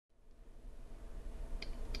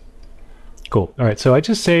Cool. All right, so I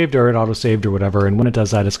just saved, or it auto-saved or whatever, and when it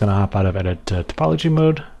does that, it's going to hop out of edit topology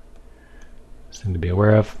mode. Something to be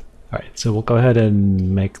aware of. All right, so we'll go ahead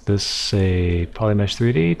and make this a Polymesh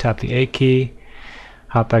 3D, tap the A key,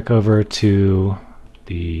 hop back over to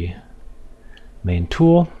the main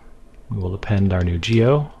tool. We will append our new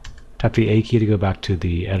geo, tap the A key to go back to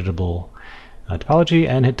the editable topology,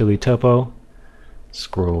 and hit delete topo.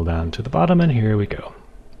 Scroll down to the bottom, and here we go.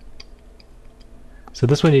 So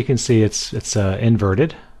this one you can see it's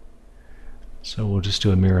inverted. So we'll just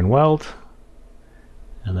do a mirror and weld,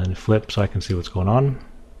 and then flip so I can see what's going on.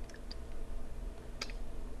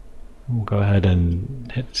 We'll go ahead and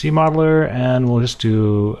hit Zmodeler, and we'll just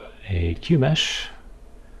do a Q mesh,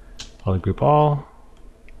 polygroup all,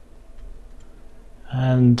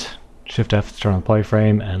 and Shift F to turn on the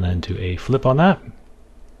polyframe, and then do a flip on that.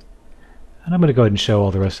 And I'm going to go ahead and show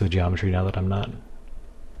all the rest of the geometry now that I'm not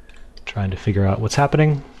trying to figure out what's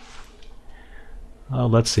happening.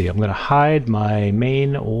 Let's see, I'm going to hide my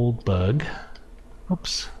main old bug.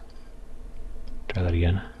 Oops. Try that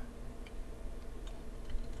again.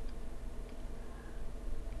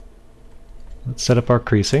 Let's set up our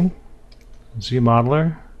creasing.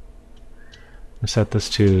 Zmodeler. Let's set this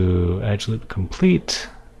to edge loop complete.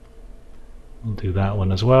 We'll do that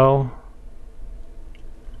one as well.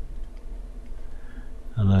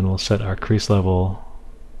 And then we'll set our crease level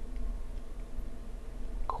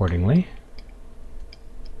accordingly.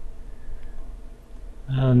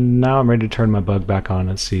 And now I'm ready to turn my bug back on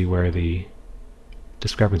and see where the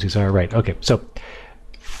discrepancies are. Right, okay, so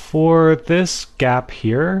for this gap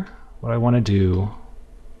here, what I want to do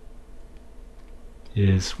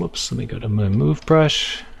is, whoops, let me go to my move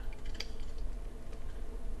brush.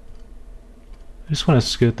 I just want to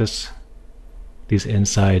scoot these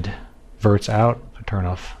inside verts out. If I turn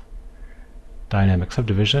off Dynamic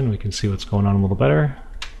Subdivision, we can see what's going on a little better.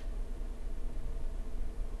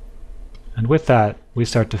 And with that, we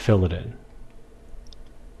start to fill it in.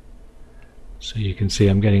 So you can see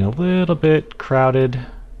I'm getting a little bit crowded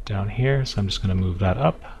down here, so I'm just going to move that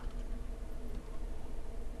up.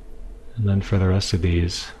 And then for the rest of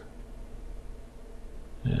these,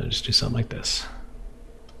 just do something like this.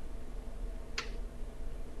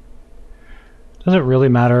 Doesn't really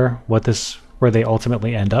matter where they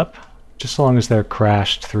ultimately end up, just so long as they're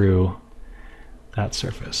crashed through that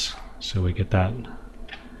surface. So we get that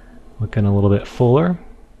looking a little bit fuller.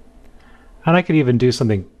 And I could even do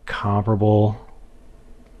something comparable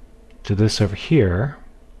to this over here.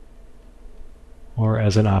 Or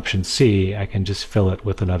as an option C, I can just fill it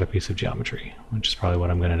with another piece of geometry, which is probably what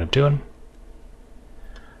I'm going to end up doing.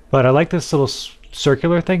 But I like this little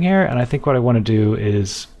circular thing here, and I think what I want to do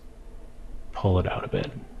is pull it out a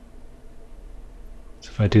bit. So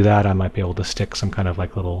if I do that, I might be able to stick some kind of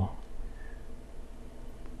like little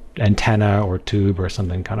antenna or tube or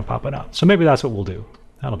something kind of popping out. So maybe that's what we'll do.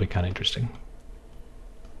 That'll be kind of interesting.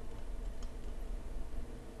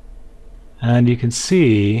 And you can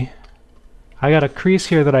see I got a crease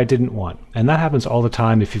here that I didn't want. And that happens all the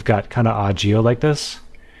time if you've got kind of odd geo like this.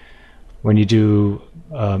 When you do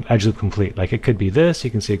edge loop complete, like it could be this,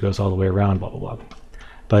 you can see it goes all the way around, blah, blah, blah.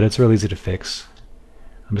 But it's real easy to fix.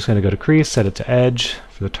 I'm just going to go to crease, set it to edge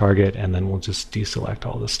for the target, and then we'll just deselect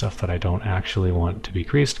all the stuff that I don't actually want to be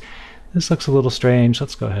creased. This looks a little strange.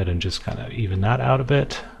 Let's go ahead and just kind of even that out a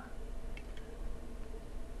bit.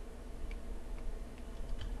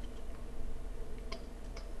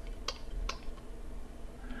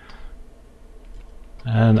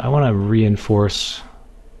 And I want to reinforce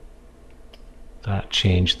that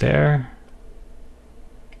change there.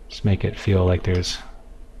 Just make it feel like there's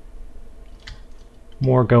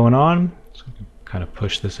more going on. So we can kind of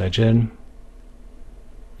push this edge in.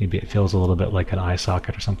 Maybe it feels a little bit like an eye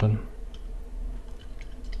socket or something.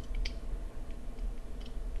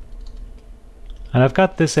 And I've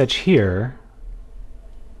got this edge here.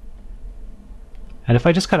 And if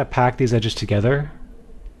I just kind of pack these edges together,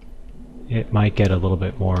 it might get a little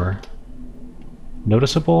bit more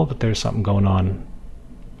noticeable that there's something going on.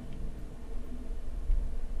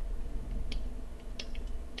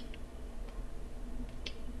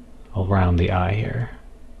 Around the eye here.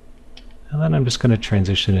 And then I'm just going to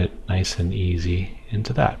transition it nice and easy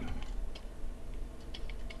into that.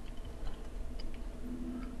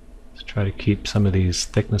 Let's try to keep some of these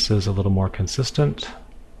thicknesses a little more consistent.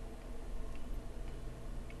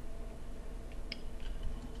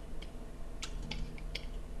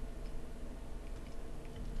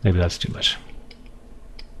 Maybe that's too much.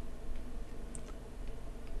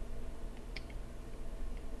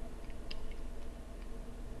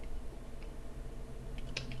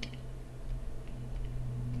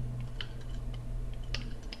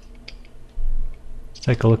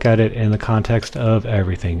 Let's take a look at it in the context of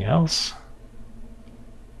everything else.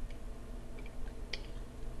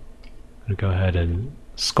 I'm going to go ahead and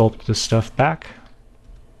sculpt this stuff back.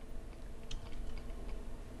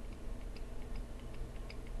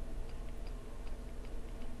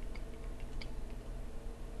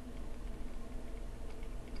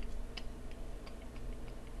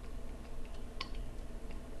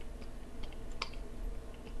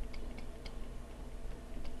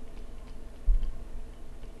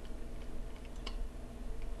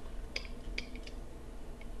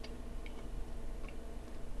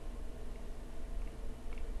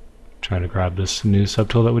 Trying to grab this new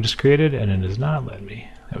subtool that we just created, and it is not letting me.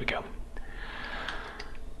 There we go.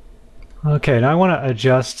 Okay, now I want to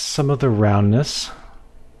adjust some of the roundness.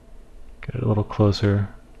 Get it a little closer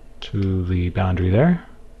to the boundary there.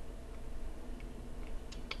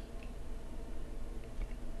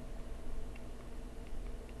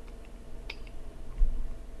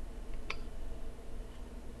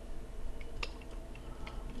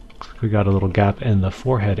 Looks like we got a little gap in the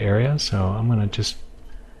forehead area, so I'm going to just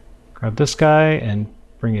grab this guy and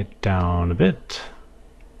bring it down a bit.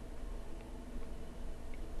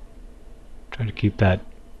 Try to keep that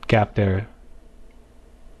gap there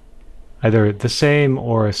either the same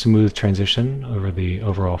or a smooth transition over the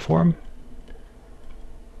overall form.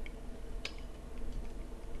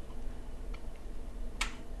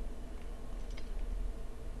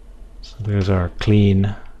 So there's our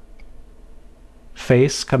clean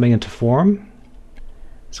face coming into form.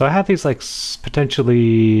 So I have these like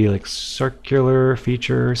potentially like circular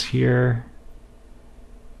features here.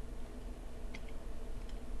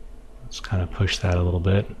 Let's kind of push that a little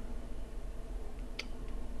bit.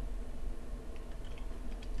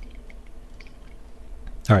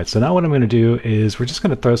 All right, so now what I'm going to do is we're just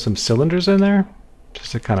going to throw some cylinders in there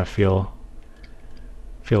just to kind of feel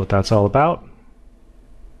what that's all about.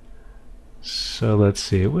 So let's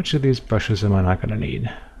see, which of these brushes am I not going to need?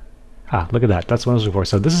 Ah, look at that. That's what I was looking for.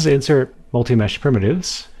 So this is Insert Multi-Mesh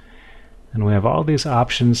Primitives. And we have all these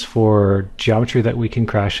options for geometry that we can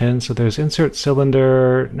crash in. So there's Insert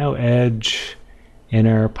Cylinder, no edge,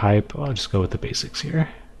 inner pipe. I'll just go with the basics here.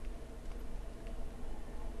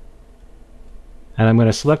 And I'm going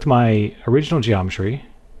to select my original geometry.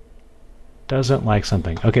 Doesn't like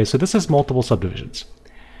something. Okay, so this is multiple subdivisions,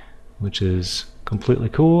 which is completely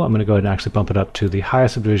cool. I'm going to go ahead and actually bump it up to the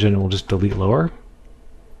highest subdivision, and we'll just delete lower.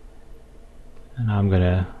 And I'm going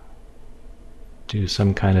to do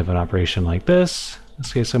some kind of an operation like this. In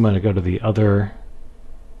this case, I'm going to go to the other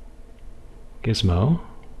gizmo.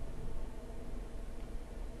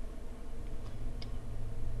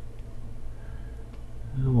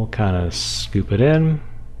 And we'll kind of scoop it in.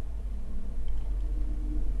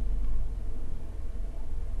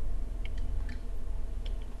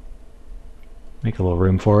 Make a little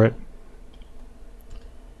room for it.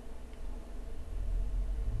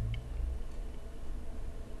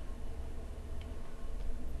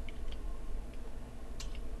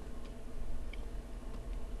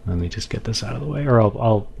 Let me just get this out of the way, or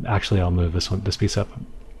I'll move this piece up,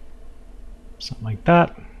 something like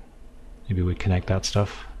that. Maybe we connect that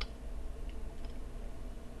stuff.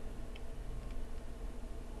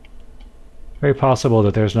 Very possible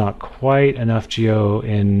that there's not quite enough geo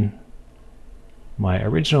in my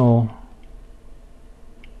original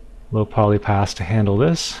low poly pass to handle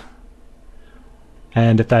this.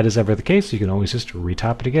 And if that is ever the case, you can always just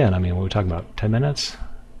retop it again. I mean, what are we talking about, 10 minutes?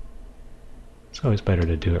 It's always better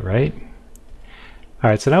to do it right. All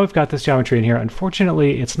right, so now we've got this geometry in here.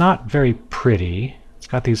 Unfortunately, it's not very pretty. It's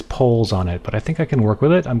got these poles on it, but I think I can work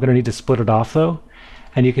with it. I'm going to need to split it off though.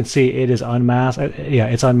 And you can see it is unmasked. Yeah,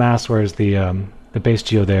 it's unmasked, whereas the base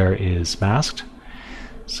geo there is masked.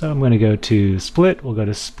 So I'm going to go to split. We'll go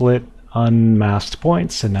to split unmasked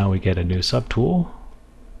points, and now we get a new subtool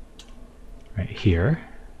right here.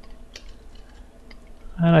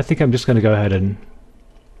 And I think I'm just going to go ahead and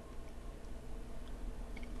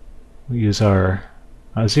use our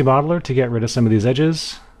Zmodeler to get rid of some of these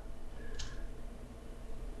edges.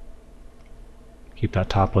 Keep that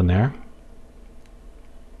top one there.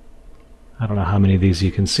 I don't know how many of these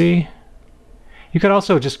you can see. You could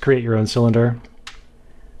also just create your own cylinder.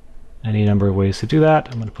 Any number of ways to do that.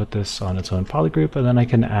 I'm going to put this on its own polygroup, and then I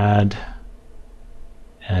can add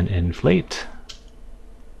an inflate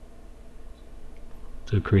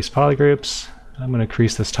to crease polygroups. I'm going to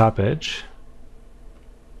crease this top edge.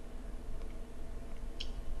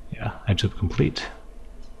 Yeah, edge of complete.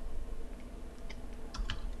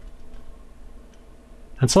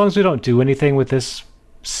 And so long as we don't do anything with this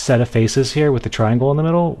set of faces here with the triangle in the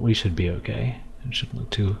middle, we should be okay. It shouldn't look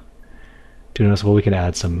too noticeable. We can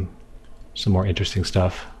add some some more interesting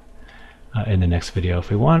stuff in the next video if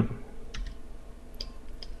we want.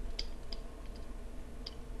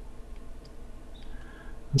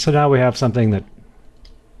 And so now we have something that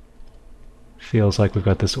feels like we've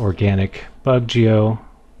got this organic bug geo.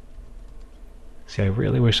 See, I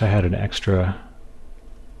really wish I had an extra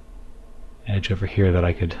edge over here that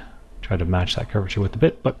I could try to match that curvature with a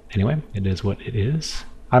bit, but anyway, it is what it is.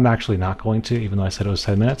 I'm actually not going to, even though I said it was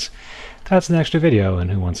 10 minutes. That's an extra video, and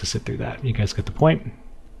who wants to sit through that? You guys get the point.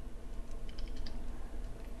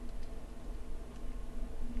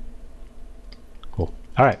 Cool.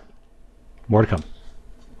 All right, more to come.